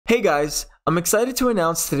Hey guys, I'm excited to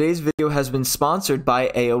announce today's video has been sponsored by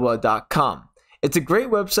AOA.com. It's a great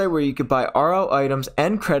website where you can buy RL items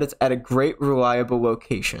and credits at a great reliable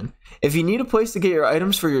location. If you need a place to get your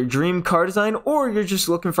items for your dream car design, or you're just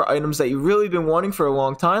looking for items that you've really been wanting for a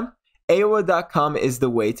long time, AOA.com is the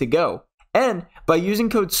way to go. And by using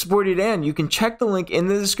code SPORTEDAN, you can check the link in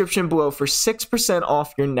the description below for 6%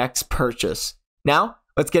 off your next purchase. Now,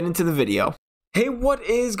 let's get into the video. Hey, what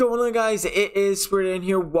is going on, guys? It is SPORTEDAN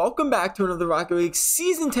here. Welcome back to another Rocket League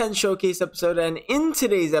Season 10 showcase episode, and in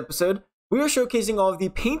today's episode, we are showcasing all of the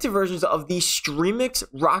painted versions of the STREAMIX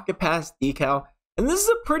Rocket Pass decal. And this is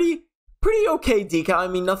a pretty okay decal. I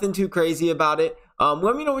mean, nothing too crazy about it.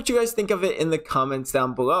 Let me know what you guys think of it in the comments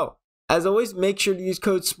down below. As always, make sure to use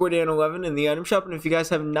code SPORTEDAN11 in the item shop. And if you guys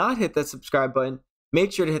have not hit that subscribe button,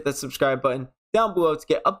 make sure to hit that subscribe button down below to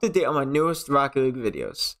get up to date on my newest Rocket League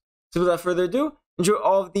videos. So without further ado, enjoy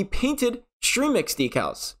all of the painted STREAMIX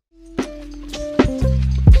decals.